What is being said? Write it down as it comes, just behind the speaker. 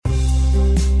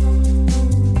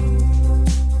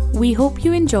We hope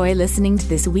you enjoy listening to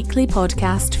this weekly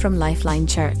podcast from Lifeline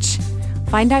Church.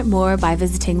 Find out more by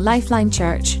visiting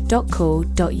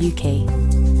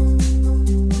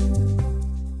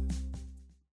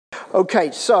lifelinechurch.co.uk. Okay,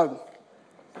 so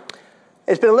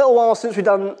it's been a little while since we've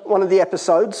done one of the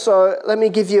episodes, so let me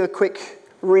give you a quick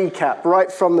recap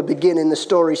right from the beginning, the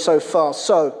story so far.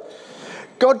 So,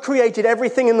 God created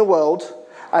everything in the world,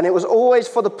 and it was always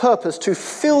for the purpose to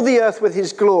fill the earth with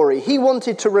his glory. He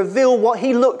wanted to reveal what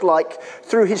he looked like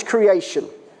through his creation.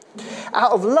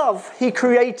 Out of love, he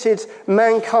created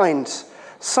mankind,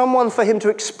 someone for him to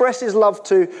express his love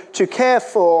to care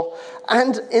for,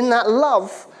 and in that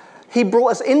love, he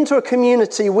brought us into a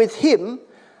community with him.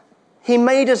 He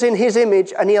made us in his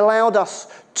image, and he allowed us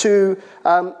to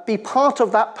be part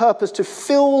of that purpose, to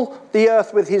fill the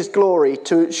earth with his glory,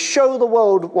 to show the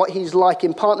world what he's like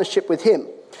in partnership with him.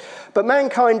 But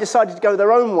mankind decided to go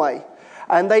their own way,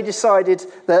 and they decided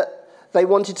that they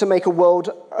wanted to make a world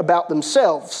about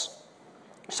themselves.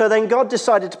 So then God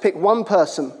decided to pick one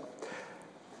person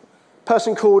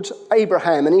called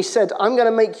Abraham, and he said, I'm going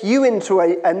to make you into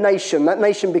a nation. That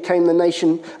nation became the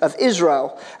nation of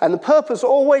Israel. And the purpose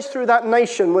always through that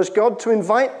nation was God to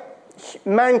invite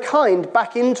mankind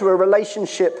back into a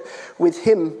relationship with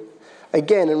him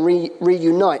again and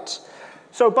reunite.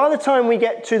 So by the time we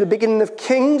get to the beginning of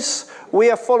Kings, we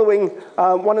are following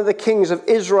one of the kings of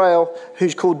Israel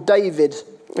who's called David,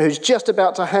 who's just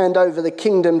about to hand over the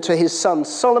kingdom to his son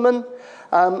Solomon.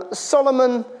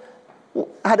 Solomon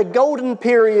had a golden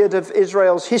period of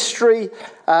Israel's history,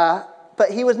 but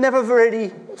he was never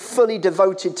really fully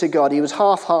devoted to God. He was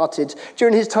half-hearted.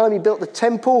 During his time, he built the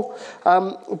temple,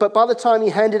 but by the time he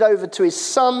handed over to his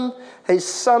son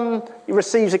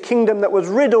receives a kingdom that was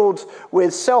riddled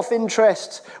with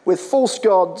self-interest, with false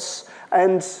gods,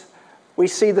 and we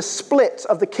see the split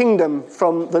of the kingdom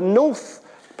from the north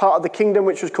part of the kingdom,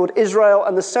 which was called Israel,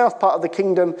 and the south part of the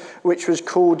kingdom, which was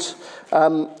called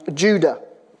Judah.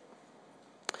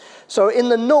 So in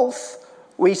the north,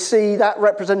 we see that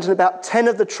representing about 10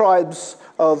 of the tribes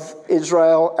of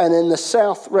Israel, and in the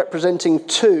south representing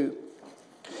 2.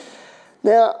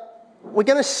 Now, we're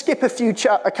going to skip a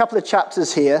couple of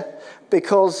chapters here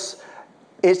because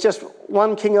it's just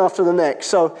one king after the next.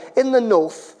 So in the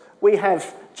north, we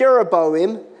have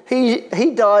Jeroboam.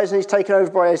 He dies and he's taken over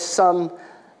by his son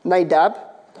Nadab,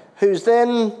 who's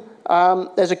then,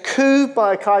 there's a coup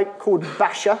by a guy called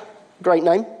Baasha, great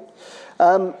name.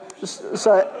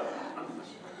 So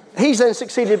he's then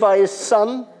succeeded by his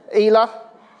son, Elah,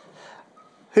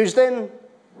 who's then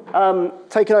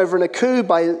taken over in a coup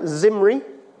by Zimri,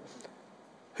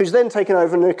 who's then taken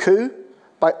over in a coup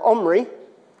by Omri,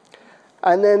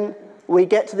 and then we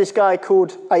get to this guy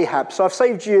called Ahab. So I've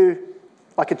saved you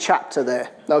like a chapter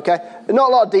there, okay? Not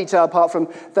a lot of detail apart from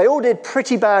they all did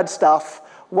pretty bad stuff.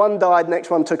 One died, next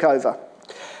one took over.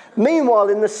 Meanwhile,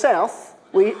 in the south,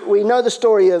 we know the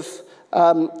story of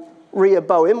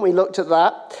Rehoboam. We looked at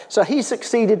that. So he's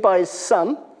succeeded by his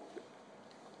son,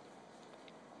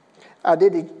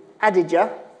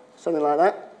 Adijah, something like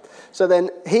that. So then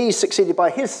he's succeeded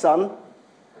by his son,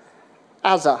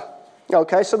 Asa.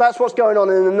 Okay, so that's what's going on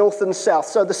in the north and south.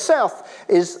 So the south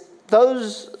is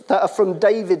those that are from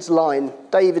David's line,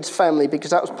 David's family,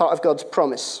 because that was part of God's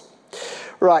promise.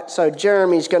 Right, so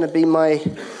Jeremy's going to be my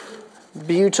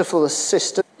beautiful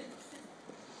assistant.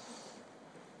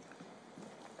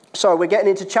 So we're getting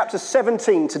into chapter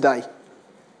 17 today.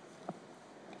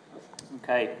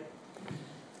 Okay.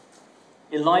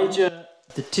 Elijah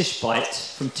the Tishbite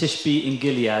from Tishbe in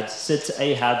Gilead said to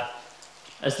Ahab,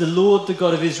 as the Lord, the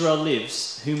God of Israel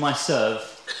lives, whom I serve,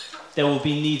 there will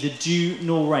be neither dew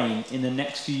nor rain in the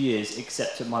next few years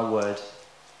except at my word.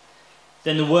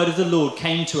 Then the word of the Lord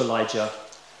came to Elijah,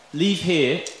 leave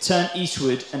here, turn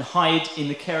eastward, and hide in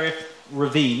the Kerith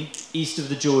ravine east of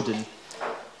the Jordan.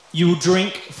 You will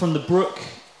drink from the brook,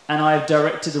 and I have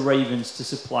directed the ravens to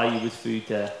supply you with food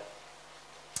there.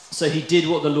 So he did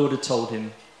what the Lord had told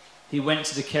him. He went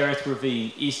to the Kerith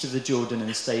ravine east of the Jordan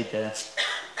and stayed there.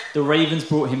 The ravens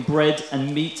brought him bread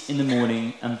and meat in the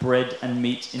morning, and bread and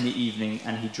meat in the evening,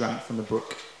 and he drank from the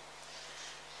brook.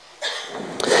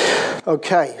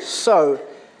 Okay, so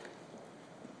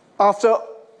after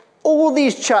all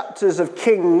these chapters of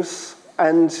Kings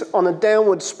and on a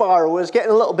downward spiral, it's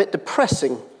getting a little bit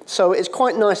depressing. So it's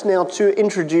quite nice now to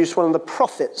introduce one of the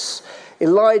prophets.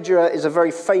 Elijah is a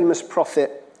very famous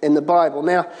prophet in the Bible.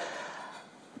 Now,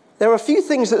 there are a few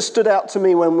things that stood out to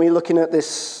me when we're looking at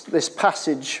this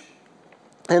passage.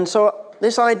 And so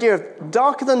This idea of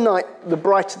darker the night, the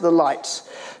brighter the light.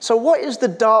 So what is the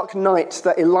dark night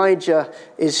that Elijah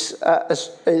is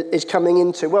coming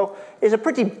into? Well, it's a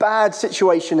pretty bad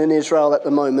situation in Israel at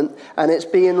the moment, and it's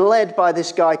being led by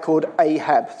this guy called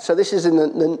Ahab. So this is in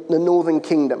the northern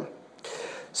kingdom.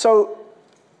 So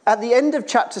at the end of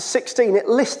chapter 16, it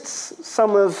lists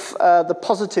some of the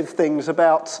positive things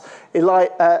about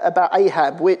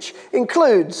Ahab, which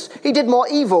includes he did more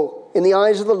evil in the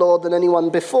eyes of the Lord than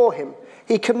anyone before him.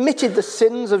 He committed the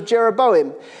sins of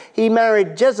Jeroboam. He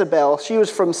married Jezebel. She was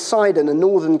from Sidon, a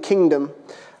northern kingdom.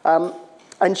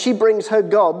 And she brings her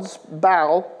gods,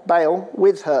 Baal,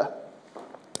 with her.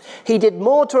 He did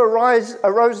more to arouse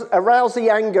the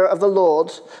anger of the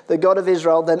Lord, the God of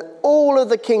Israel, than all of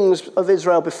the kings of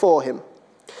Israel before him.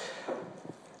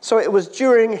 So it was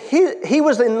during he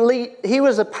was the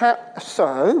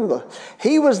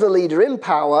leader in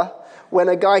power when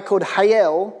a guy called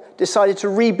Hael decided to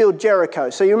rebuild Jericho.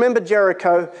 So you remember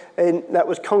Jericho that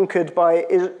was conquered by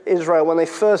Israel when they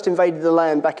first invaded the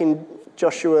land back in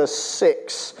Joshua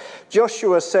 6.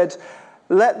 Joshua said,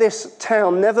 let this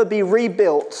town never be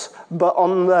rebuilt but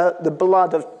on the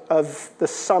blood of the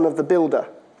son of the builder.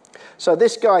 So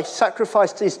this guy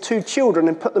sacrificed his 2 children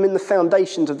and put them in the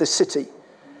foundations of this city.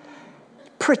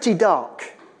 Pretty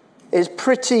dark. It's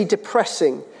pretty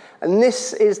depressing. And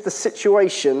this is the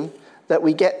situation that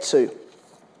we get to.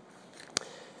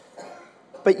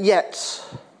 But yet,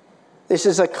 this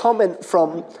is a comment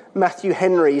from Matthew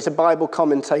Henry. He's a Bible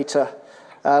commentator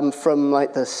from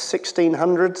like the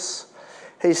 1600s.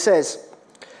 He says,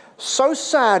 so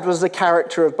sad was the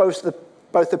character of both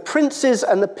the princes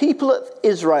and the people of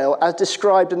Israel as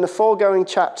described in the foregoing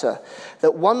chapter,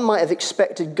 that one might have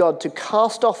expected God to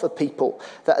cast off a people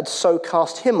that had so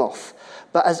cast him off.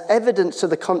 But as evidence to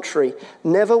the contrary,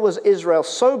 never was Israel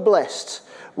so blessed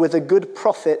with a good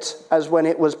prophet as when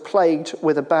it was plagued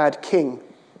with a bad king.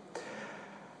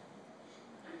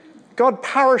 God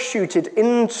parachuted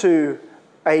into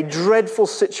a dreadful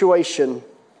situation,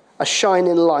 a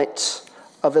shining light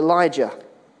of Elijah.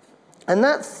 And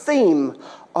that theme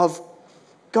of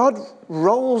God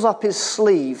rolls up his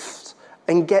sleeves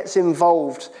and gets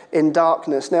involved in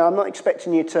darkness. Now, I'm not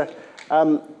expecting you to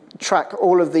track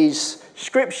all of these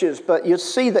scriptures, but you'll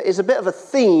see that it's a bit of a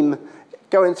theme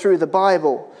going through the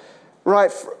Bible.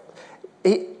 Right?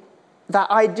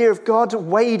 That idea of God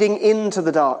wading into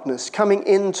the darkness, coming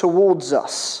in towards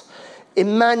us.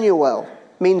 Emmanuel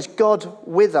means God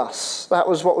with us. That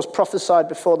was what was prophesied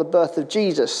before the birth of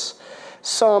Jesus.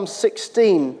 Psalm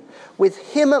 16,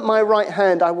 with him at my right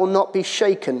hand I will not be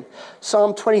shaken.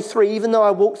 Psalm 23, even though I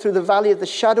walk through the valley of the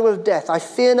shadow of death, I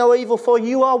fear no evil, for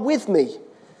you are with me.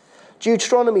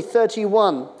 Deuteronomy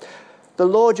 31, the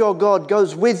Lord your God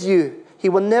goes with you. He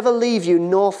will never leave you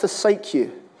nor forsake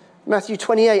you. Matthew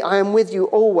 28, I am with you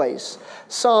always.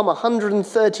 Psalm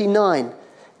 139,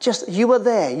 just you are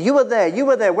there, you are there, you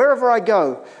are there. Wherever I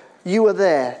go, you are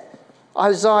there.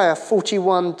 Isaiah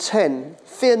 41:10,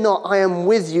 fear not, I am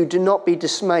with you. Do not be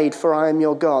dismayed, for I am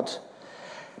your God.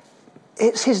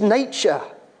 It's his nature,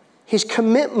 his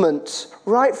commitment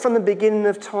right from the beginning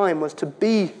of time was to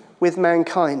be with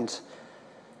mankind.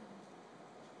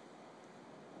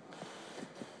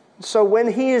 So when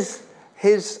his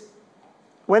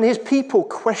people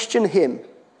question him,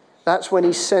 that's when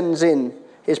he sends in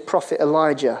his prophet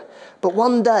Elijah. But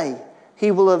one day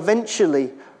he will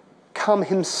eventually come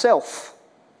himself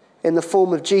in the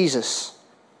form of Jesus.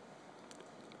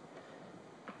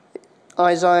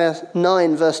 Isaiah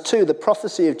 9 verse 2, the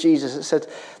prophecy of Jesus, it said,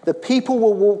 the people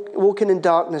walking in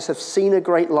darkness have seen a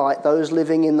great light. Those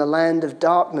living in the land of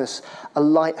darkness, a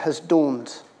light has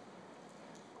dawned.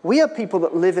 We are people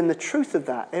that live in the truth of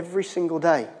that every single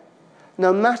day.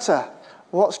 No matter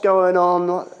what's going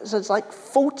on, it's like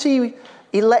 40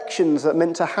 elections that are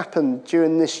meant to happen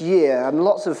during this year, and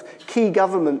lots of key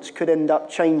governments could end up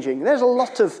changing. There's a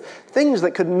lot of things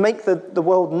that could make the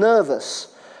world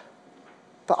nervous.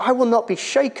 But I will not be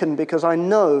shaken because I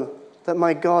know that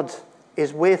my God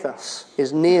is with us,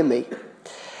 is near me.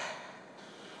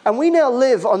 And we now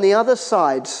live on the other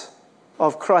side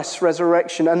of Christ's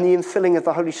resurrection and the infilling of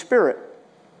the Holy Spirit.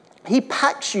 He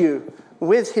packs you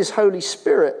with his Holy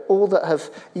Spirit, all that have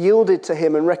yielded to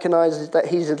him and recognized that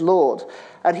he's his Lord.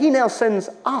 And he now sends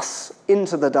us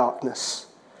into the darkness.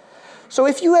 So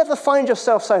if you ever find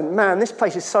yourself saying, man, this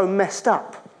place is so messed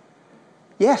up.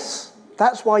 Yes,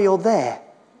 that's why you're there.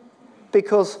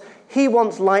 Because he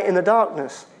wants light in the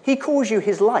darkness. He calls you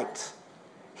his light.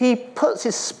 He puts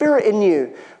his Spirit in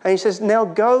you. And he says, now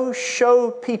go show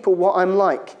people what I'm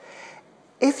like.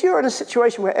 If you're in a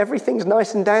situation where everything's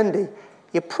nice and dandy,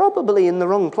 you're probably in the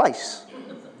wrong place.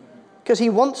 because he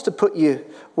wants to put you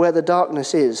where the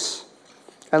darkness is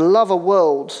and love a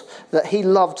world that he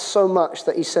loved so much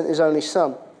that he sent his only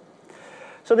son.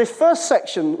 So this first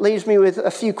section leaves me with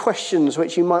a few questions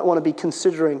which you might want to be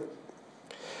considering.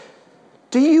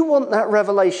 Do you want that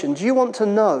revelation? Do you want to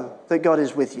know that God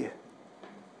is with you?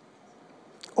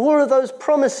 All of those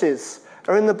promises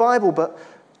are in the Bible, but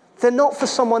they're not for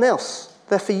someone else.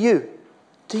 They're for you.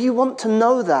 Do you want to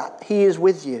know that he is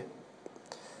with you?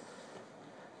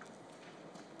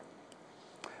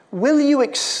 Will you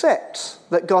accept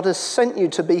that God has sent you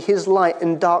to be his light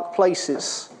in dark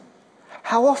places?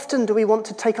 How often do we want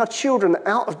to take our children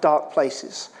out of dark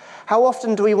places? How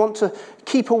often do we want to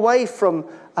keep away from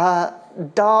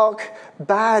dark,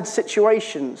 bad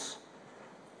situations?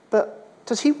 But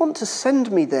does he want to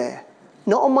send me there?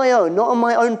 Not on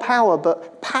my own power,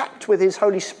 but packed with his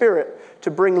Holy Spirit to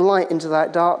bring light into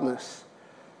that darkness.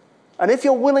 And if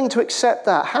you're willing to accept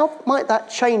that, how might that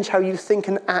change how you think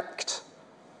and act?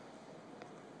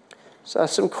 So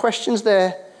some questions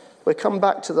there. We'll come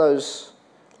back to those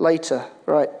later.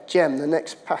 Right, Jem, the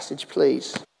next passage,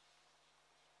 please.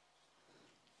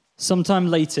 Sometime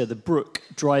later, the brook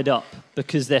dried up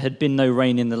because there had been no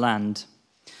rain in the land.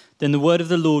 Then the word of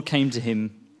the Lord came to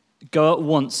him, "Go at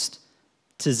once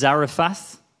to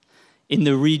Zarephath in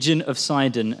the region of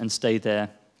Sidon and stay there.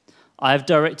 I have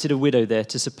directed a widow there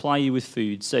to supply you with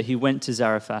food." So he went to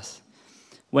Zarephath.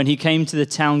 When he came to the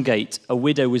town gate, a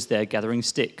widow was there gathering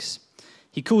sticks.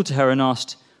 He called to her and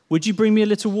asked, "Would you bring me a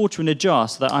little water in a jar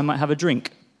so that I might have a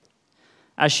drink?"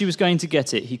 As she was going to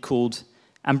get it, he called,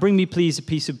 "And bring me please a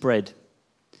piece of bread."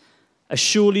 "As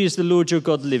surely as the Lord your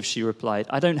God lives," she replied,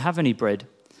 "I don't have any bread,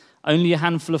 only a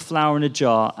handful of flour in a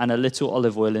jar and a little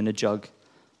olive oil in a jug.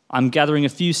 I'm gathering a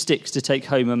few sticks to take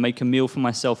home and make a meal for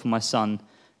myself and my son,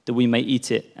 that we may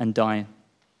eat it and die."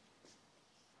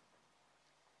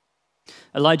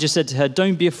 Elijah said to her,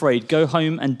 "Don't be afraid. Go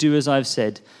home and do as I have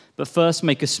said. But first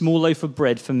make a small loaf of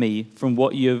bread for me from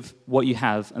what you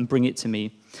have and bring it to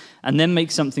me. And then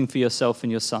make something for yourself and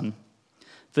your son.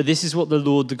 For this is what the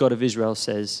Lord, the God of Israel,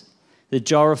 says. The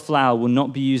jar of flour will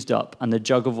not be used up, and the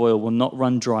jug of oil will not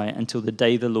run dry until the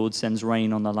day the Lord sends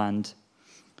rain on the land."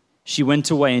 She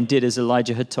went away and did as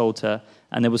Elijah had told her,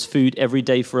 and there was food every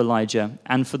day for Elijah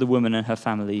and for the woman and her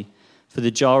family. For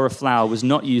the jar of flour was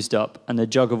not used up, and the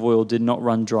jug of oil did not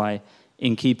run dry,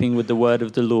 in keeping with the word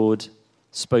of the Lord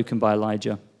spoken by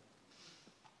Elijah.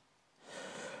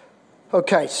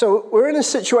 Okay, so we're in a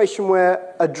situation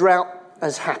where a drought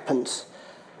has happened.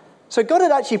 So God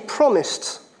had actually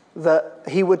promised that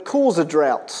he would cause a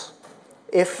drought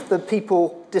if the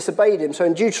people disobeyed him. So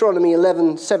in Deuteronomy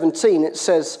 11:17 it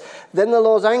says, "Then the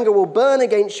Lord's anger will burn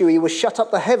against you. He will shut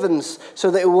up the heavens so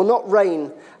that it will not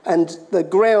rain, and the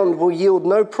ground will yield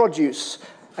no produce,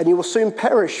 and you will soon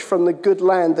perish from the good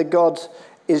land that God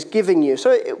is giving you."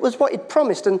 So it was what he'd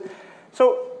promised. And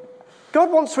so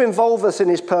God wants to involve us in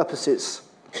his purposes.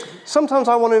 Sometimes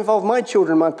I want to involve my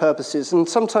children in my purposes, and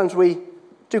sometimes we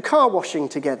do car washing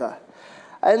together.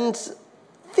 And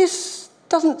this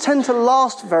doesn't tend to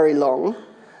last very long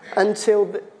until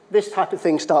this type of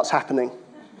thing starts happening.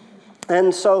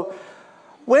 And so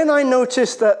when I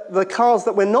notice that the cars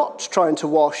that we're not trying to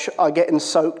wash are getting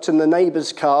soaked in the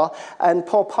neighbour's car, and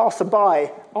poor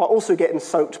passerby are also getting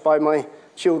soaked by my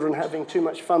children having too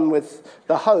much fun with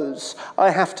the hose, I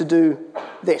have to do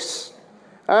this.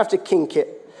 I have to kink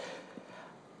it.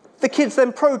 The kids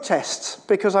then protest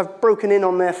because I've broken in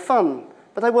on their fun,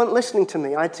 but they weren't listening to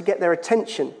me. I had to get their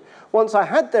attention. Once I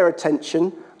had their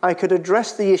attention, I could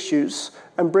address the issues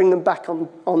and bring them back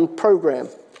on program,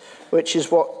 which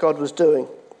is what God was doing.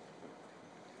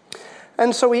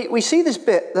 And so we see this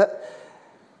bit that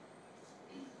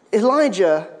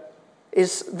Elijah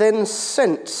is then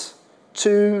sent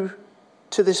to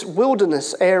this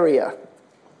wilderness area.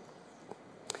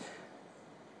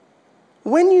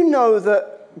 When you know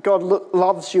that God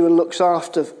loves you and looks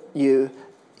after you,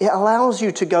 it allows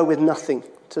you to go with nothing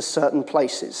to certain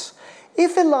places.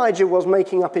 If Elijah was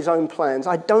making up his own plans,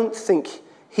 I don't think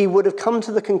he would have come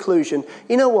to the conclusion,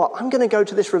 you know what, I'm going to go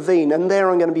to this ravine and there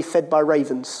I'm going to be fed by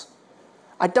ravens.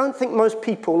 I don't think most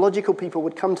people, logical people,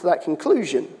 would come to that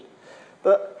conclusion.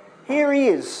 But here he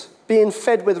is, being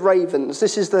fed with ravens.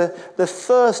 This is the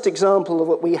first example of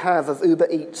what we have of Uber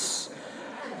Eats.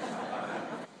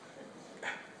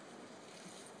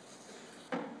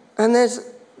 And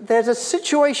there's a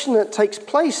situation that takes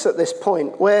place at this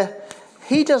point where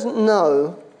he doesn't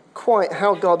know quite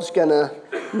how God's going to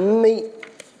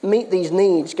meet these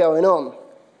needs going on.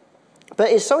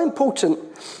 But it's so important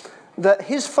that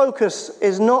his focus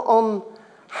is not on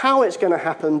how it's going to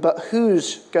happen, but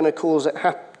who's going to cause it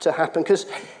to happen. Because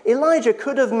Elijah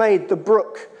could have made the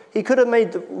brook, he could have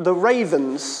made the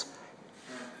ravens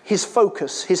his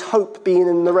focus, his hope being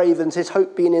in the ravens, his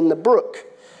hope being in the brook.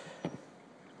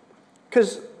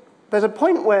 Because there's a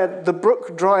point where the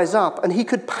brook dries up, and he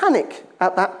could panic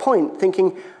at that point,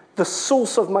 thinking, the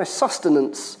source of my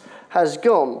sustenance has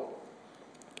gone.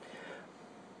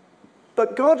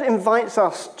 But God invites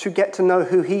us to get to know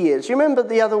who he is. You remember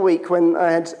the other week when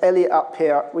I had Elliot up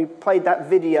here, we played that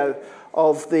video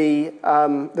of the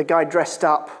guy dressed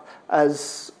up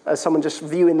as someone just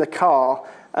viewing the car,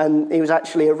 and he was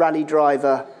actually a rally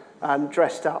driver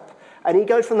dressed up. And he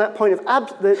goes from that point of,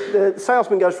 the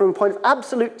salesman goes from a point of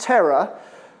absolute terror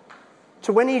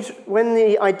to when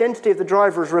the identity of the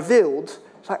driver is revealed,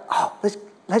 it's like, oh,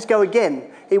 let's go again.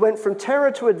 He went from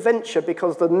terror to adventure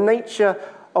because the nature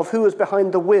of who was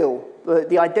behind the wheel,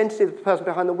 the identity of the person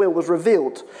behind the wheel was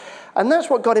revealed. And that's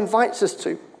what God invites us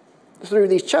to through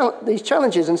these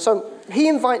challenges. And so he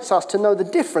invites us to know the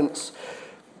difference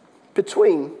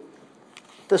between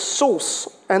the source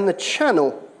and the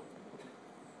channel.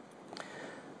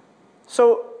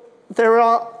 So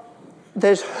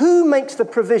there's who makes the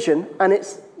provision, and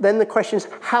then the question is,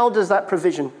 how does that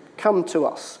provision come to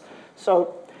us?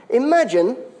 So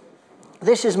imagine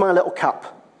this is my little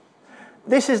cup.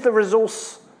 This is the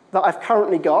resource that I've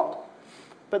currently got,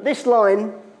 but this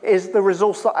line is the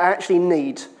resource that I actually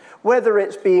need. Whether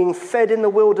it's being fed in the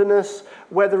wilderness,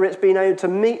 whether it's being able to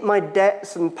meet my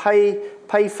debts and pay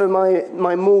for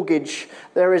my mortgage,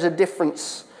 there is a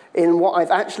difference in what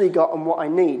I've actually got and what I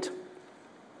need.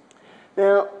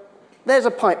 Now, there's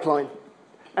a pipeline,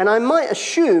 and I might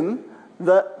assume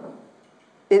that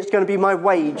it's going to be my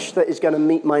wage that is going to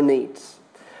meet my needs.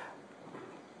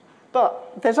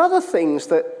 But there's other things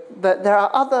that there are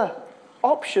other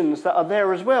options that are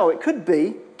there as well. It could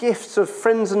be gifts of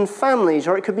friends and families,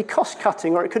 or it could be cost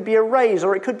cutting, or it could be a raise,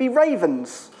 or it could be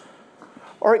ravens,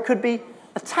 or it could be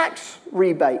a tax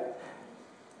rebate.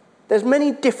 There's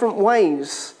many different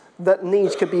ways that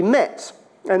needs could be met.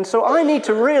 And so I need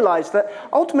to realize that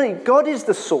ultimately God is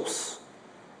the source.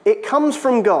 It comes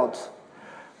from God,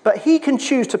 but he can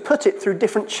choose to put it through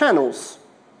different channels.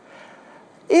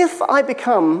 If I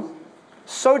become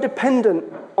so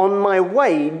dependent on my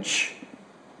wage,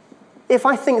 if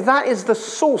I think that is the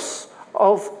source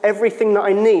of everything that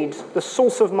I need, the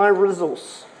source of my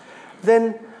resource,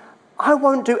 then I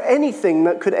won't do anything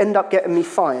that could end up getting me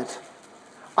fired.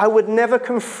 I would never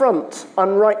confront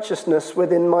unrighteousness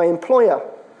within my employer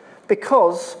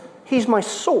because he's my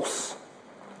source.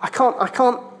 I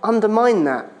can't undermine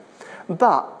that.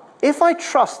 But if I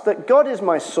trust that God is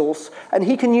my source and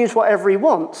he can use whatever he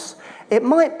wants, it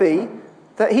might be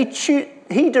that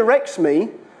he directs me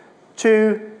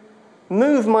to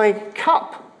move my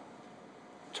cup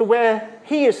to where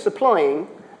he is supplying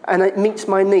and it meets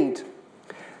my need.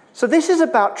 So this is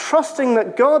about trusting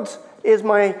that God is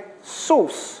my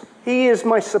source. He is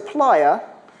my supplier,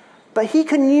 but he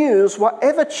can use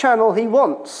whatever channel he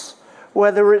wants,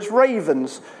 whether it's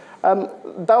ravens.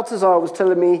 Balthazar was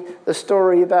telling me the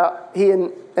story about he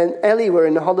and Ellie were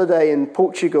in a holiday in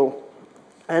Portugal,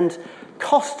 and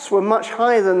costs were much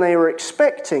higher than they were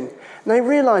expecting. And they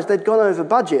realized they'd gone over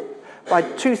budget by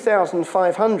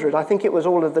 $2,500. I think it was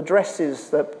all of the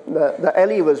dresses that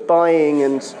Ellie was buying,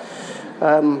 and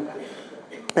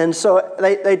so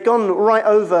they'd gone right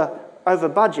over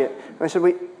budget. And they said,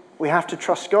 we have to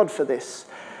trust God for this.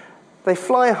 They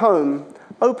fly home,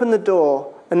 open the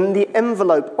door, and the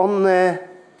envelope on their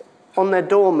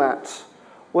doormat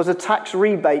was a tax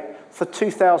rebate for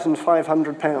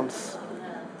 £2,500.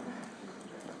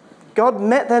 God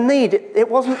met their need. It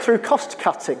wasn't through cost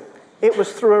cutting. It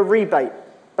was through a rebate.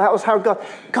 That was how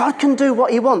God can do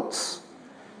what he wants.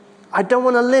 I don't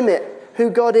want to limit who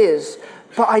God is,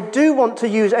 but I do want to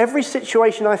use every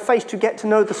situation I face to get to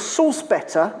know the source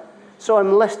better so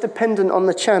I'm less dependent on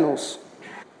the channels.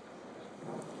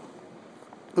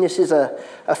 This is a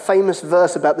famous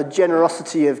verse about the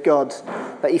generosity of God,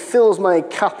 that he fills my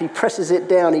cup, he presses it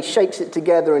down, he shakes it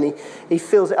together, and he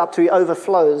fills it up till it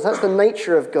overflows. That's the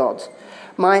nature of God.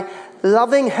 My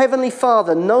loving Heavenly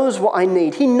Father knows what I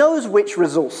need. He knows which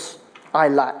resource I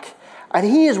lack. And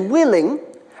he is willing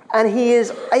and he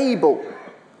is able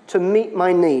to meet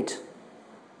my need.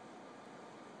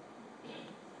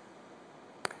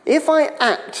 If I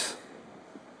act,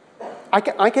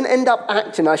 I can end up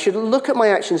acting. I should look at my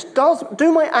actions.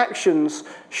 Do my actions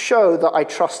show that I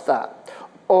trust that?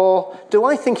 Or do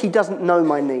I think he doesn't know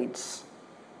my needs?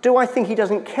 Do I think he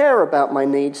doesn't care about my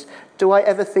needs? Do I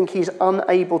ever think he's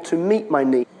unable to meet my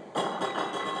needs?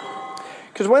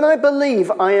 Because when I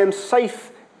believe I am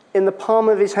safe in the palm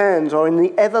of his hands or in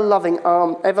the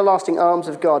everlasting arms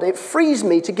of God. It frees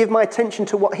me to give my attention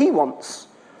to what he wants,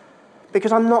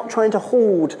 because I'm not trying to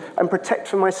hoard and protect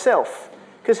for myself,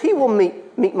 because he will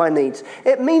meet my needs.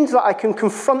 It means that I can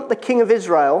confront the king of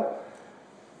Israel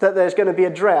that there's going to be a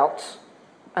drought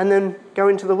and then go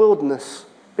into the wilderness,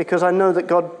 because I know that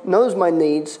God knows my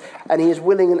needs and he is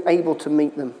willing and able to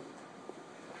meet them.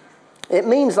 It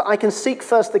means that I can seek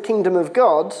first the kingdom of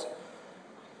God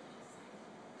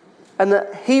and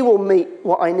that he will meet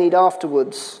what I need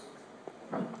afterwards.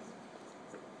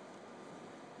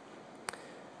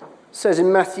 It says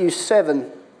in Matthew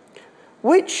 7,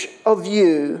 which of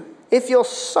you, if your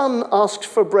son asks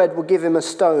for bread, will give him a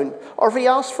stone? Or if he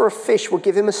asks for a fish, will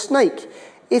give him a snake?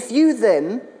 If you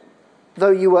then,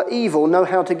 though you are evil, know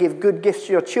how to give good gifts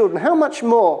to your children, how much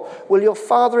more will your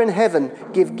Father in heaven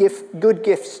give good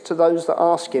gifts to those that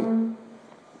ask him?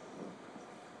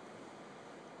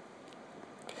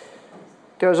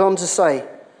 Goes on to say,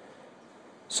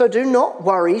 so do not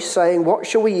worry, saying, what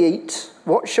shall we eat?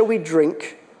 What shall we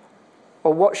drink?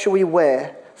 Or what shall we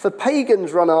wear? For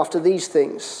pagans run after these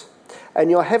things,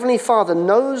 and your heavenly Father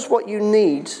knows what you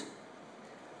need.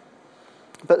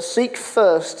 But seek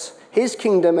first his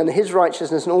kingdom and his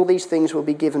righteousness, and all these things will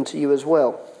be given to you as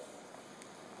well.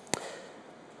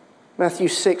 Matthew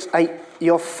 6:8,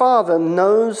 your Father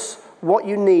knows what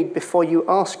you need before you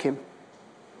ask him.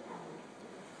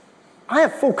 I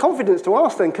have full confidence to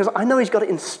ask then, because I know he's got it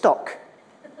in stock.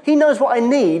 He knows what I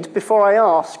need before I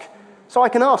ask, so I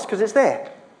can ask because it's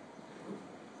there.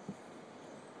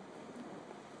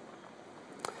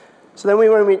 So then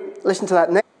when we listen to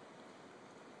that next,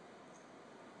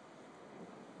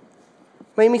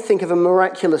 made me think of a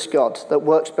miraculous God that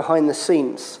works behind the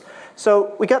scenes.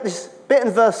 So we got this bit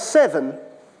in verse 7.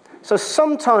 So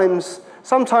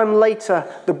sometime later,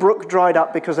 the brook dried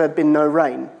up because there had been no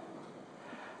rain.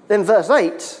 Then verse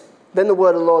 8, then the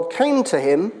word of the Lord came to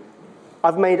him,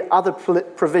 I've made other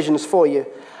provisions for you.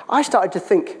 I started to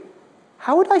think,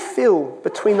 how would I feel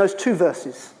between those two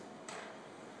verses?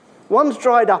 One's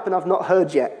dried up and I've not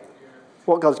heard yet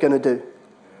what God's going to do.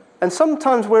 And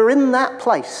sometimes we're in that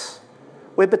place.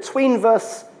 We're between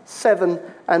verse 7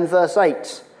 and verse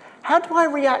 8. How do I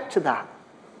react to that?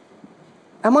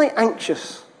 Am I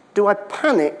anxious? Do I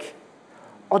panic?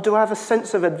 Or do I have a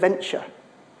sense of adventure?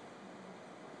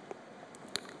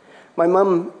 My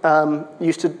mum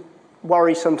used to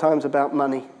worry sometimes about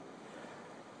money.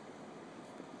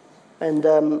 And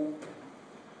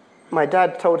my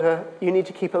dad told her, you need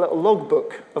to keep a little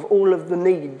logbook of all of the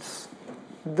needs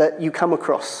that you come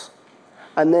across.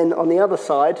 And then on the other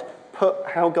side, put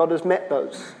how God has met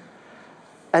those.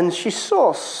 And she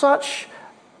saw such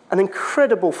an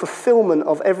incredible fulfillment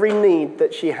of every need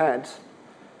that she had,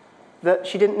 that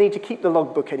she didn't need to keep the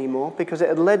logbook anymore, because it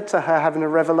had led to her having a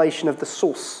revelation of the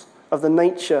source, of the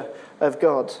nature of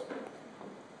God.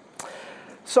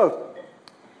 So,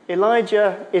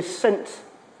 Elijah is sent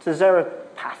to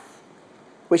Zarephath,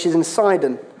 which is in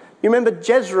Sidon. You remember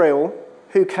Jezreel,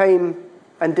 who came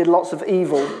and did lots of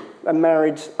evil and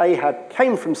married Ahab,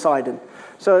 came from Sidon.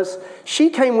 So she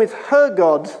came with her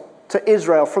God to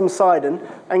Israel from Sidon,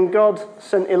 and God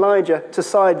sent Elijah to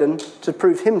Sidon to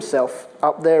prove himself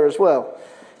up there as well.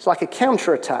 It's like a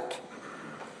counterattack.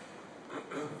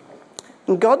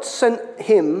 And God sent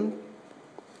him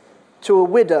to a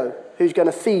widow who's going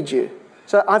to feed you.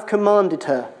 So I've commanded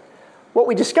her. What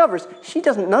we discover is she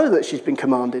doesn't know that she's been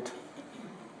commanded.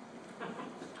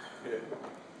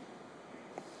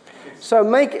 So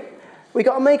we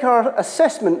got to make our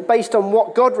assessment based on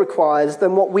what God requires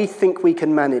than what we think we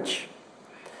can manage.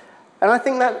 And I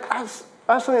think that's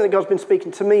something that God's been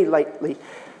speaking to me lately.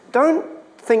 Don't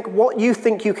think what you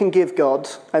think you can give God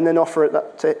and then offer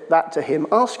that to him.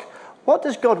 Ask, what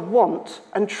does God want?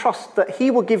 And trust that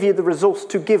he will give you the resource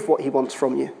to give what he wants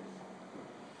from you.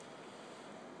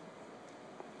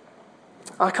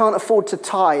 I can't afford to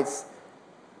tithe,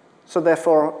 so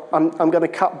therefore I'm going to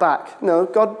cut back. No,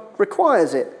 God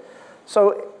requires it.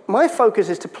 So my focus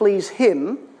is to please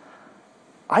him.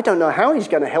 I don't know how he's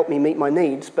going to help me meet my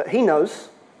needs, but he knows.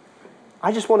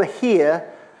 I just want to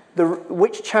hear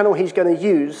which channel he's going to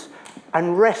use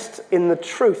and rest in the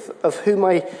truth of who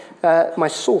my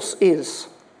source is.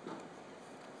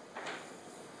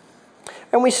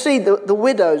 And we see the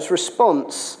widow's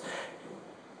response.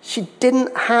 She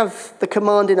didn't have the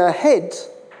command in her head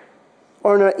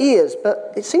or in her ears,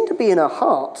 but it seemed to be in her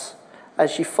heart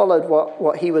as she followed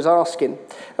what he was asking.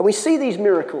 And we see these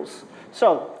miracles.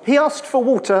 So, he asked for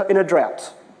water in a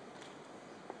drought.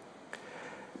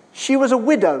 She was a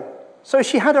widow, so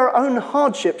she had her own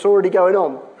hardships already going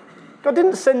on. God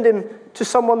didn't send him to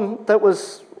someone that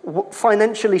was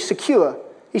financially secure.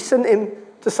 He sent him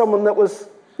to someone that was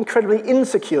incredibly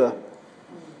insecure.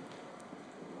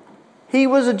 He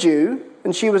was a Jew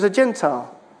and she was a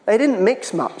Gentile. They didn't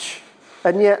mix much,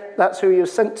 and yet that's who he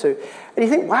was sent to. And you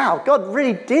think, wow, God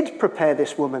really did prepare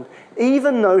this woman,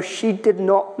 even though she did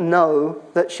not know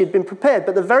that she'd been prepared.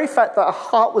 But the very fact that her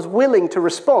heart was willing to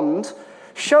respond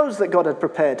shows that God had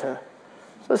prepared her.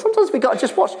 So sometimes we've got to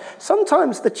just watch.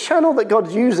 Sometimes the channel that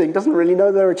God's using doesn't really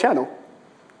know they're a channel.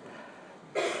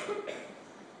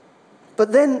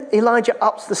 But then Elijah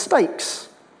ups the stakes.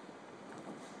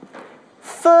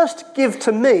 First give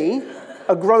to me,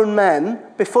 a grown man,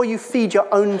 before you feed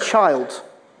your own child.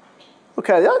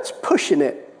 Okay, that's pushing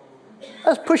it.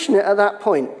 That's pushing it at that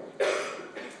point.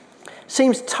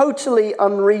 Seems totally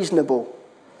unreasonable.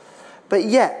 But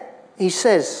yet, he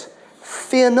says,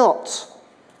 fear not.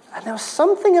 And there was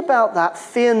something about that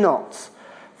fear not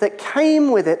that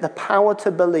came with it the power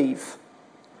to believe.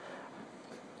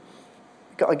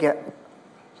 Got to get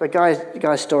the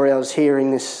guy's story I was hearing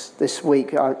this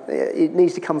week. It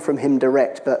needs to come from him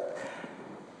direct, but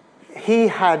he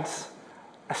had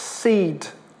a seed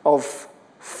of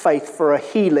faith for a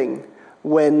healing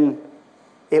when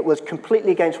it was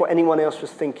completely against what anyone else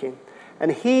was thinking.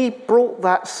 And he brought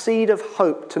that seed of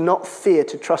hope to not fear,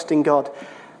 to trust in God.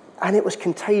 And it was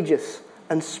contagious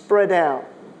and spread out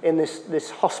in this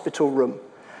hospital room.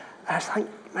 And I was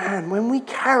like, man, when we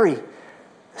carry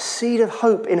a seed of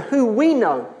hope in who we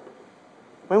know,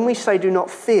 when we say do not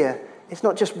fear, it's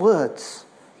not just words.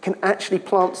 It can actually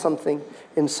plant something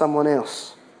in someone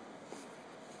else.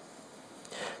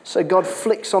 So God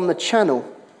flicks on the channel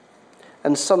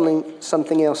and suddenly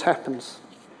something else happens.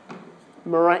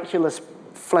 Miraculous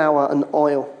flour and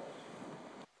oil.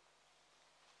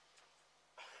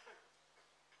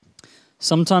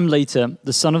 Sometime later,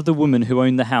 the son of the woman who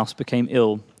owned the house became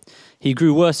ill. He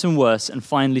grew worse and worse and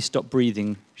finally stopped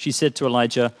breathing. She said to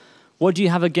Elijah, "What do you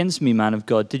have against me, man of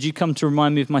God? Did you come to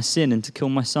remind me of my sin and to kill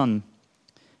my son?"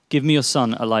 "Give me your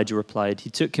son," Elijah replied. He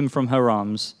took him from her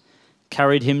arms,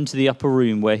 carried him to the upper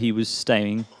room where he was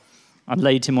staying, and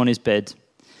laid him on his bed.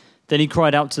 Then he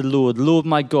cried out to the Lord, "Lord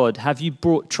my God, have you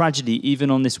brought tragedy even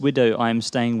on this widow I am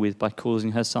staying with by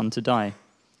causing her son to die?"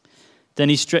 Then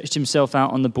he stretched himself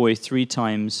out on the boy 3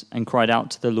 times and cried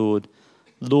out to the Lord,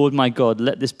 "Lord my God,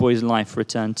 let this boy's life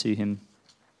return to him."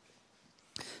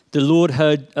 The Lord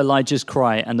heard Elijah's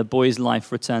cry, and the boy's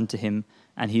life returned to him,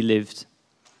 and he lived.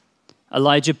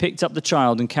 Elijah picked up the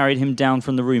child and carried him down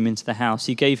from the room into the house.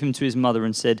 He gave him to his mother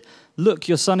and said, "Look,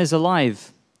 your son is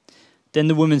alive." Then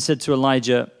the woman said to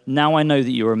Elijah, "Now I know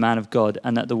that you are a man of God,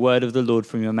 and that the word of the Lord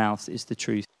from your mouth is the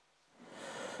truth."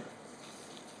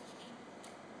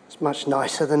 It's much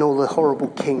nicer than all the horrible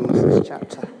kings in this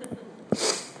chapter.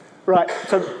 Right,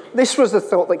 so this was the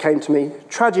thought that came to me.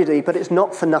 Tragedy, but it's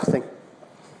not for nothing.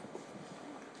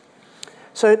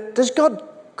 So does God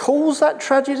cause that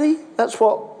tragedy? That's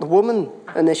what the woman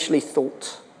initially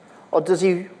thought. Or does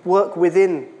he work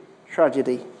within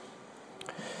tragedy?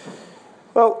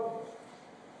 Well,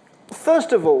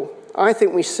 first of all, I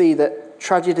think we see that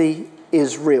tragedy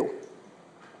is real.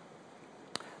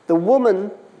 The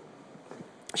woman,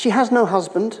 she has no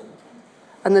husband,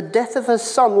 and the death of her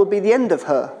son will be the end of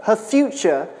her. Her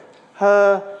future,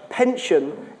 her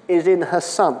pension is in her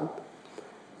son.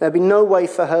 There'll be no way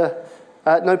for her,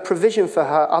 no provision for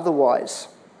her otherwise.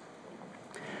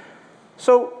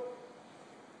 So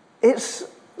it's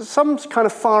some kind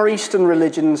of Far Eastern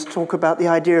religions talk about the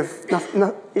idea of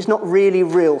it's not really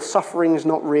real, suffering is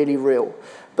not really real.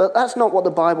 But that's not what the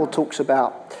Bible talks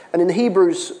about. And in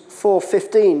Hebrews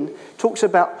 4:15 talks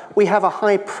about we have a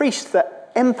high priest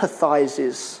that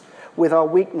empathizes with our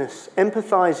weakness,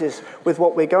 empathizes with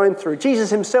what we're going through. Jesus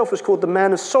himself was called the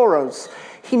man of sorrows.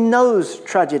 He knows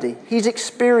tragedy. He's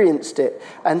experienced it.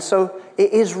 And so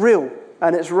it is real,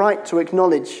 and it's right to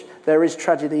acknowledge there is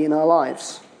tragedy in our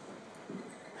lives.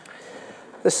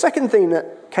 The second thing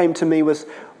that came to me was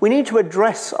we need to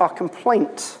address our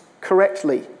complaint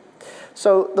correctly.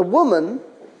 So the woman,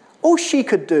 all she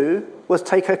could do was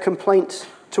take her complaint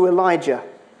to Elijah.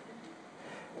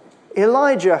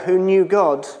 Elijah, who knew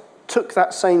God, took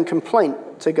that same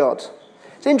complaint to God.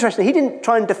 It's interesting, he didn't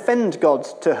try and defend God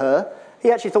to her.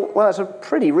 He actually thought, well, that's a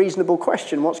pretty reasonable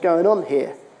question, what's going on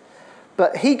here?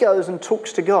 But he goes and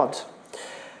talks to God.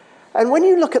 And when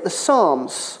you look at the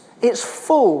Psalms, it's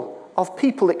full of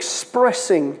people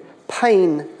expressing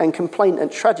pain and complaint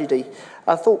and tragedy.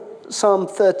 I thought Psalm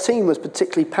 13 was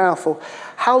particularly powerful.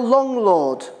 "How long,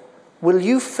 Lord, will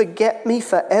you forget me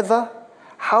forever?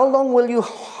 How long will you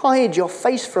hide your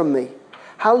face from me?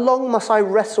 How long must I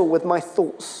wrestle with my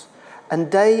thoughts? And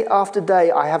day after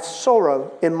day I have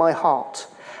sorrow in my heart.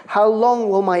 How long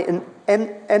will my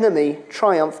enemy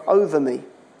triumph over me?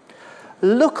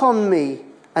 Look on me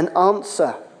and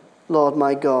answer, Lord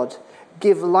my God.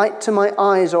 Give light to my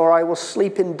eyes, or I will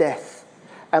sleep in death.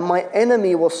 And my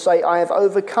enemy will say, I have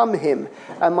overcome him,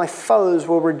 and my foes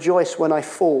will rejoice when I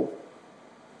fall.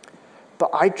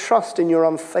 But I trust in your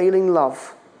unfailing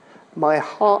love. My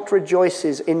heart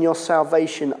rejoices in your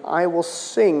salvation. I will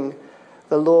sing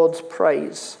the Lord's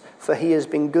praise, for he has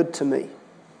been good to me.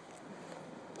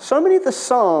 So many of the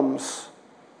Psalms,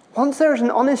 once there is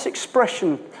an honest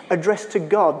expression addressed to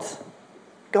God,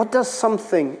 God does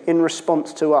something in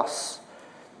response to us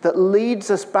that leads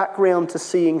us back round to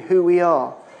seeing who we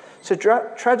are. So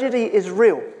tragedy is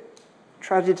real.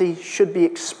 Tragedy should be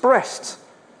expressed,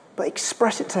 but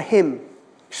express it to him.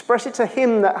 Express it to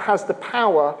him that has the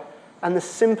power and the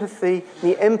sympathy,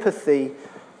 the empathy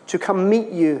to come meet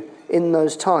you in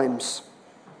those times.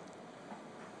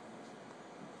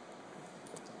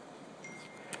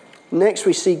 Next,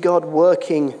 we see God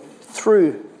working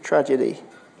through tragedy. It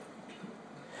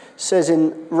says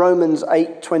in Romans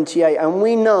 8:28, and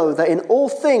we know that in all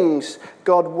things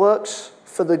God works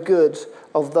for the good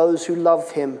of those who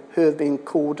love him, who have been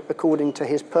called according to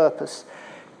his purpose.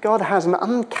 God has an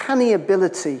uncanny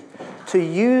ability to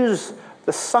use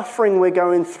the suffering we're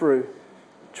going through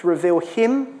to reveal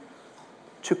him,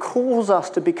 to cause us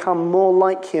to become more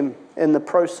like him in the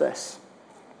process.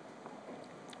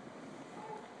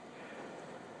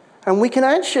 And we can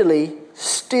actually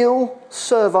still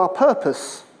serve our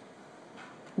purpose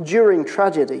during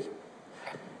tragedy.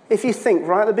 If you think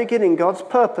right at the beginning, God's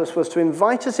purpose was to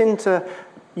invite us into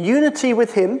unity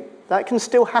with him. That can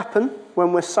still happen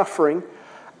when we're suffering.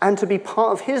 And to be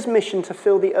part of his mission to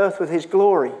fill the earth with his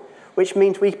glory, which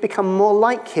means we become more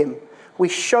like him. We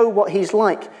show what he's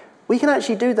like. We can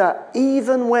actually do that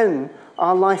even when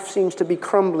our life seems to be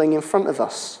crumbling in front of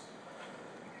us.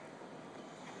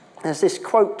 There's this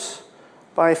quote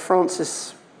by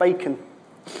Francis Bacon.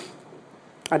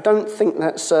 I don't think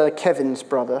that's Kevin's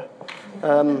brother,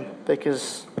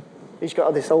 because he's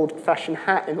got this old-fashioned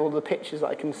hat in all the pictures that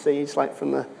I can see. He's like from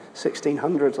the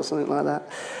 1600s or something like that.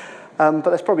 But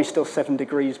there's probably still 7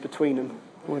 degrees between them,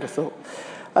 I would have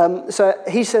thought. So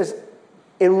he says,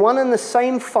 in one and the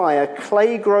same fire,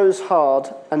 clay grows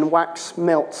hard and wax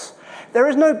melts. There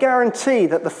is no guarantee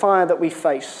that the fire that we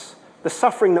face, the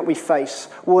suffering that we face,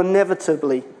 will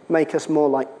inevitably make us more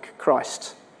like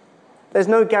Christ. There's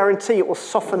no guarantee it will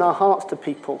soften our hearts to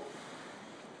people.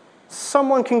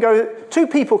 Two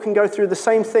people can go through the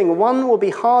same thing. One will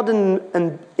be hardened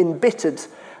and embittered,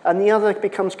 and the other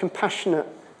becomes compassionate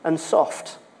and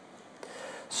soft.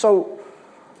 So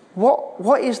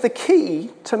what is the key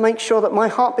to make sure that my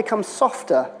heart becomes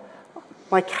softer,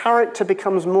 my character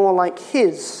becomes more like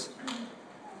his,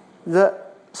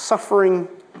 that suffering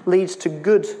leads to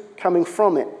good coming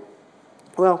from it?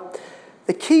 Well,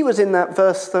 the key was in that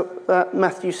verse, that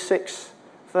Matthew 6,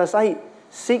 verse 8.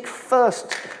 Seek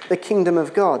first the kingdom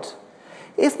of God.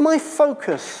 If my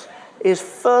focus is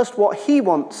first what he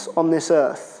wants on this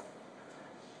earth,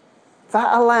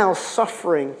 that allows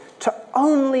suffering to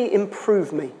only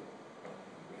improve me.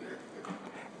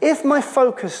 If my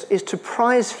focus is to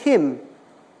prize him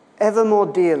ever more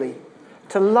dearly,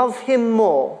 to love him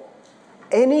more,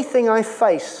 anything I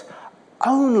face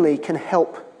only can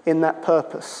help in that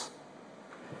purpose.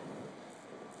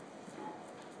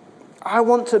 I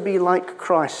want to be like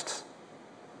Christ,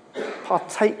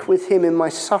 partake with him in my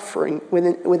suffering,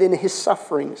 within his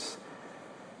sufferings.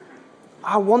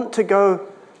 I want to go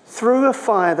through a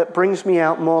fire that brings me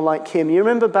out more like him. You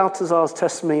remember Balthazar's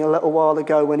testimony a little while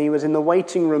ago when he was in the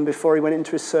waiting room before he went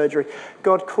into his surgery.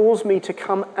 God calls me to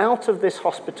come out of this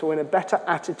hospital in a better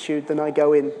attitude than I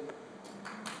go in.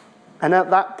 And at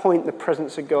that point, the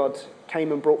presence of God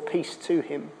came and brought peace to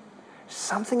him.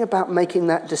 Something about making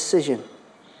that decision.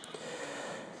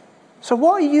 So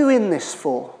what are you in this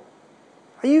for?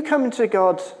 Are you coming to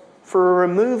God for a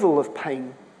removal of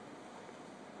pain?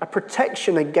 A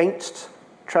protection against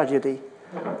tragedy?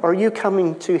 Or are you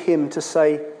coming to him to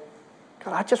say,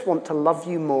 God, I just want to love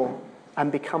you more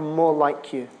and become more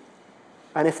like you?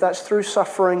 And if that's through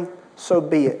suffering, so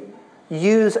be it.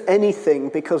 Use anything,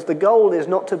 because the goal is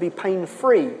not to be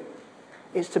pain-free.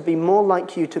 It's to be more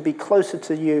like you, to be closer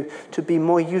to you, to be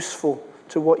more useful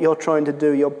to what you're trying to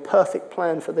do, your perfect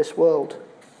plan for this world.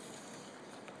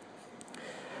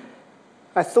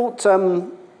 I thought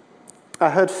I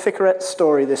heard Ficaret's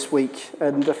story this week,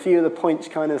 and a few of the points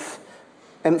kind of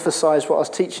emphasise what I was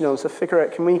teaching on. So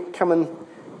Ficaret, can we come and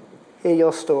hear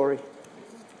your story?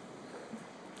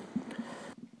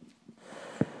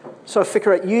 So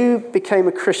Ficaret, you became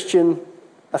a Christian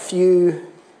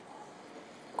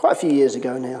Quite a few years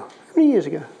ago now. How many years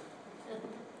ago?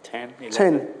 10, 11.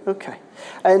 10, okay.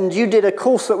 And you did a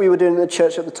course that we were doing in the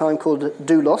church at the time called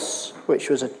Doulos,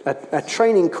 which was a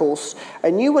training course,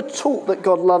 and you were taught that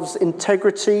God loves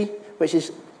integrity, which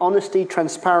is honesty,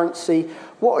 transparency.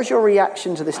 What was your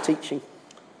reaction to this teaching?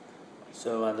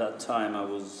 So at that time I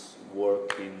was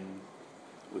working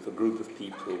with a group of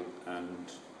people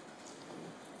and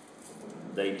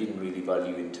they didn't really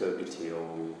value integrity or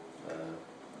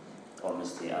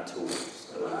honesty at all.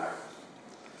 So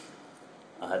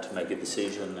I had to make a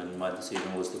decision, and my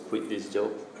decision was to quit this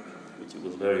job, which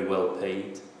was very well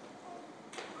paid.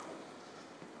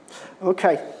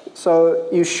 Okay, so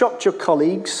you shocked your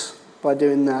colleagues by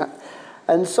doing that.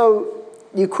 And so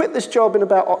you quit this job in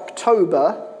about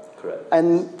October. Correct.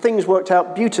 And things worked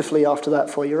out beautifully after that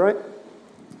for you, right?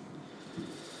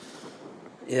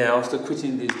 Yeah, after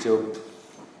quitting this job,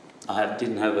 I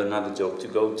didn't have another job to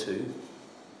go to.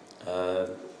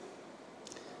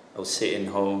 I was sitting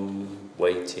home,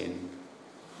 waiting,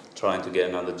 trying to get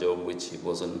another job, which it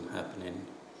wasn't happening.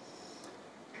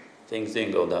 Things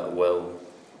didn't go that well.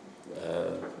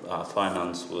 Our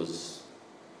finance was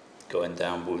going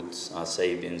downwards. Our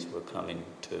savings were coming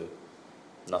to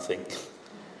nothing.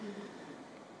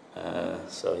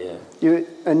 So yeah.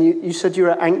 You said you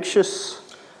were anxious.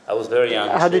 I was very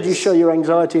anxious. How did you show your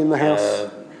anxiety in the house?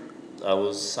 I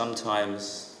was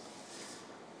sometimes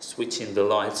switching the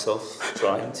lights off,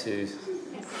 trying to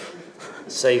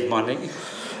save money.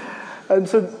 And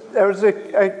so there was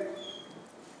a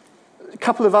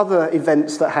couple of other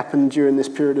events that happened during this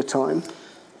period of time.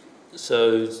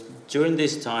 So during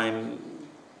this time,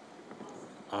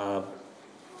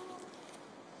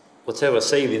 whatever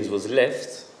savings was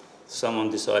left,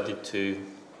 someone decided to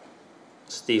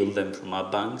steal them from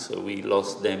our bank, so we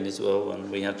lost them as well, and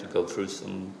we had to go through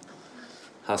some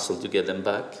hassle to get them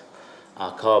back.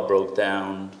 Our car broke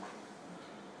down.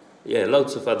 Yeah,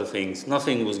 loads of other things.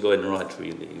 Nothing was going right,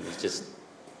 really. It was just,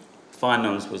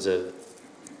 finance was a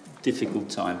difficult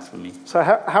time for me. So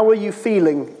how were you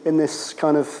feeling in this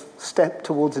kind of step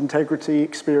towards integrity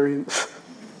experience?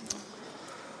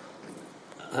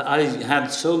 I had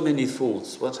so many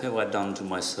thoughts. What have I done to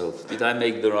myself? Did I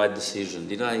make the right decision?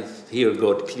 Did I hear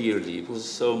God clearly? It was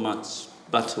so much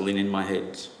battling in my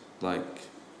head. Like,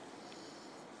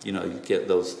 you know, you get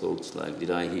those thoughts like,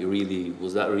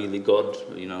 was that really God?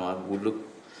 You know, I would look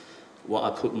what I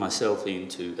put myself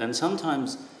into. And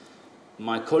sometimes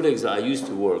my colleagues that I used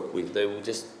to work with, they would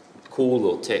just call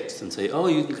or text and say, oh,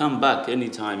 you can come back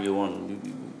anytime you want.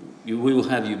 We will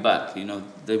have you back. You know,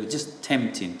 they were just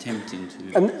tempting to...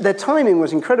 And their timing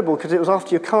was incredible because it was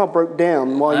after your car broke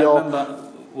down while I remember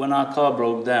when our car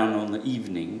broke down on the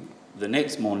evening, the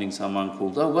next morning someone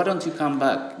called, oh, why don't you come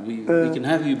back? We can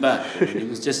have you back. I mean, it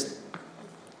was just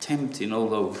tempting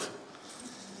all over.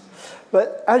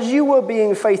 But as you were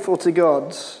being faithful to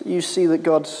God, you see that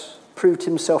God proved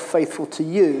himself faithful to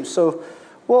you. So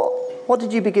what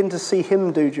did you begin to see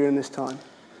him do during this time?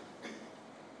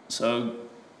 So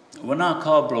when our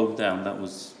car broke down, that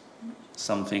was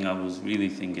something I was really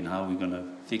thinking, how are we going to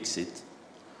fix it?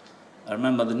 I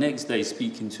remember the next day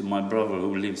speaking to my brother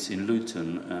who lives in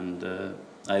Luton, and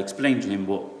I explained to him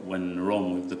what went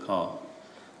wrong with the car.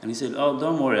 And he said, oh,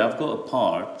 don't worry, I've got a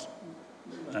part,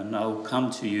 and I'll come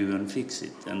to you and fix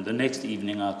it. And the next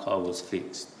evening our car was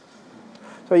fixed.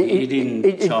 So he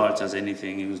didn't charge us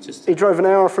anything, he was just... He drove an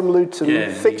hour from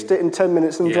Luton, fixed it in 10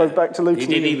 minutes and drove back to Luton. He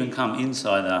didn't even come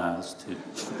inside our house.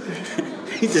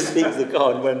 He just fixed the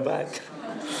car and went back.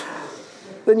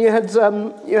 Then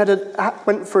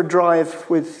went for a drive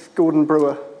with Gordon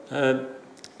Brewer.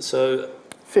 So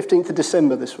 15th of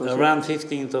December this was. Around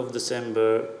 15th of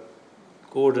December,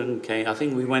 Gordon came. I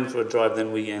think we went for a drive,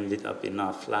 then we ended up in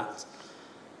our flat.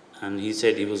 And he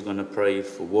said he was going to pray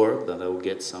for work, that I would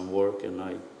get some work. And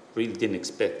I really didn't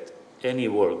expect any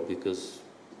work because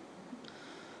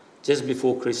just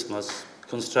before Christmas,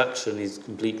 construction is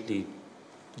completely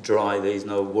dry. There is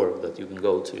no work that you can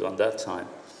go to at that time.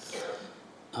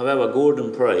 However,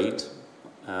 Gordon prayed.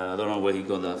 I don't know where he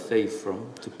got that faith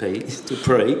from to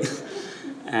pray.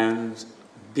 And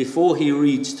before he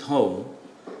reached home,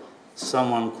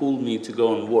 someone called me to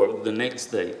go and work the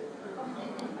next day.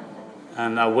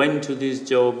 And I went to this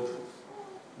job.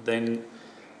 Then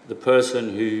the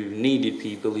person who needed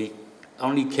people, he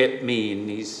only kept me in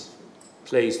his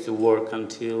place to work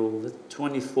until the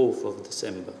 24th of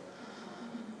December.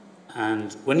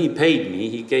 And when he paid me,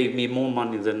 he gave me more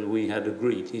money than we had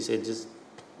agreed. He said,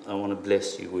 I want to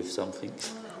bless you with something.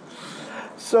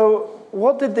 So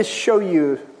what did this show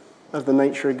you of the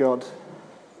nature of God?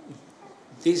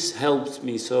 This helped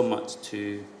me so much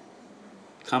to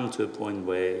come to a point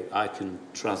where I can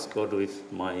trust God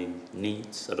with my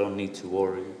needs. I don't need to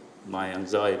worry. My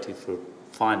anxiety for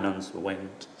finance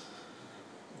went.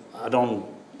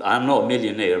 I'm not a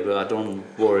millionaire, but I don't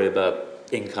worry about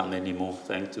income anymore,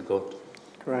 thanks to God.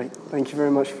 Great. Thank you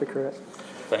very much, Fikret.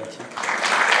 Thank you.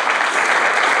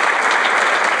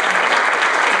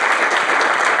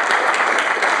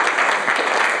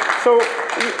 So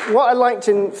what I liked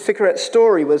in Fikret's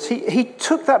story was he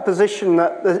took that position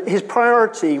that his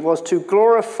priority was to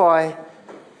glorify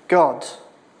God.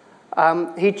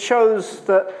 He chose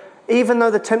that even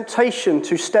though the temptation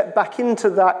to step back into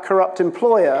that corrupt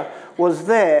employer was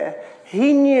there,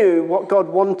 he knew what God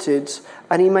wanted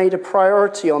and he made a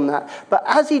priority on that. But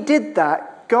as he did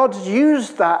that, God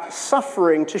used that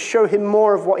suffering to show him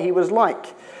more of what he was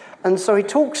like. And so he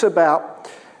talks about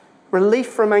relief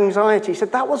from anxiety. He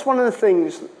said that was one of the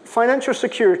things. Financial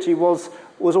security was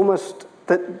almost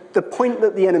the point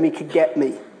that the enemy could get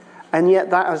me. And yet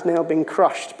that has now been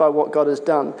crushed by what God has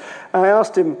done. And I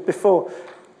asked him before,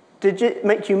 did it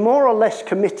make you more or less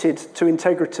committed to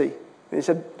integrity? And he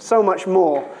said, so much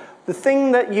more. The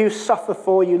thing that you suffer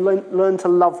for, you learn to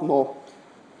love more.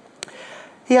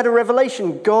 He had a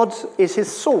revelation. God is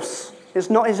his source. It's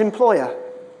not his employer.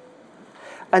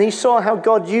 And he saw how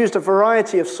God used a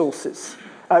variety of sources,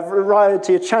 a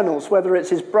variety of channels, whether it's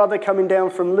his brother coming down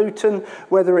from Luton,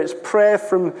 whether it's prayer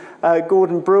from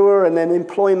Gordon Brewer, and then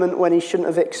employment when he shouldn't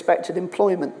have expected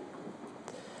employment.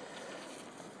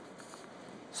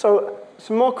 So,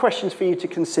 some more questions for you to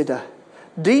consider.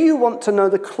 Do you want to know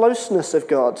the closeness of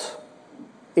God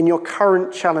in your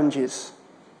current challenges,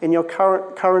 in your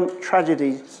current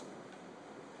tragedies?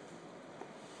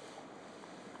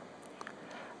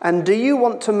 And do you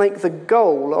want to make the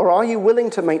goal, or are you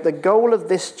willing to make the goal of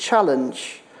this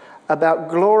challenge about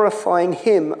glorifying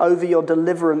him over your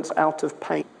deliverance out of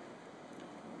pain?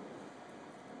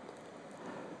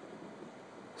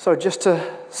 So just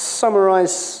to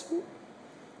summarize,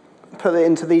 put it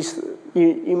into these,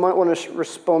 you might want to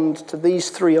respond to these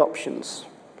three options.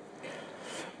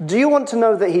 Do you want to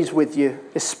know that he's with you,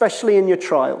 especially in your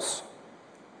trials?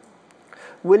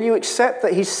 Will you accept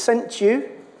that he's sent you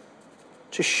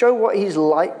to show what he's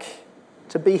like,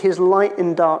 to be his light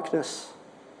in darkness?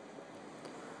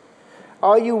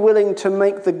 Are you willing to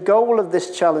make the goal of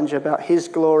this challenge about his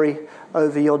glory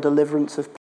over your deliverance of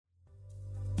pain?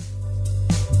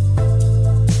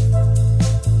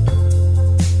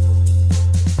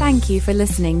 Thank you for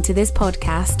listening to this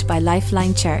podcast by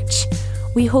Lifeline Church.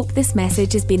 We hope this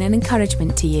message has been an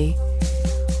encouragement to you.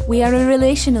 We are a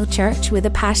relational church with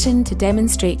a passion to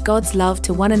demonstrate God's love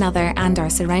to one another and our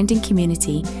surrounding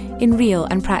community in real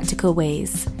and practical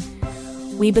ways.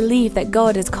 We believe that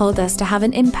God has called us to have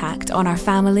an impact on our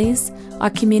families,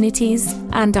 our communities,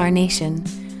 and our nation.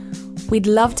 We'd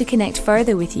love to connect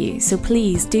further with you, so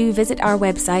please do visit our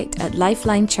website at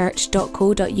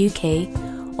lifelinechurch.co.uk,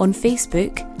 on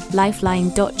Facebook,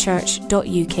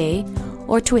 lifeline.church.uk,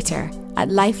 or Twitter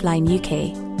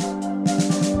 @LifelineUK.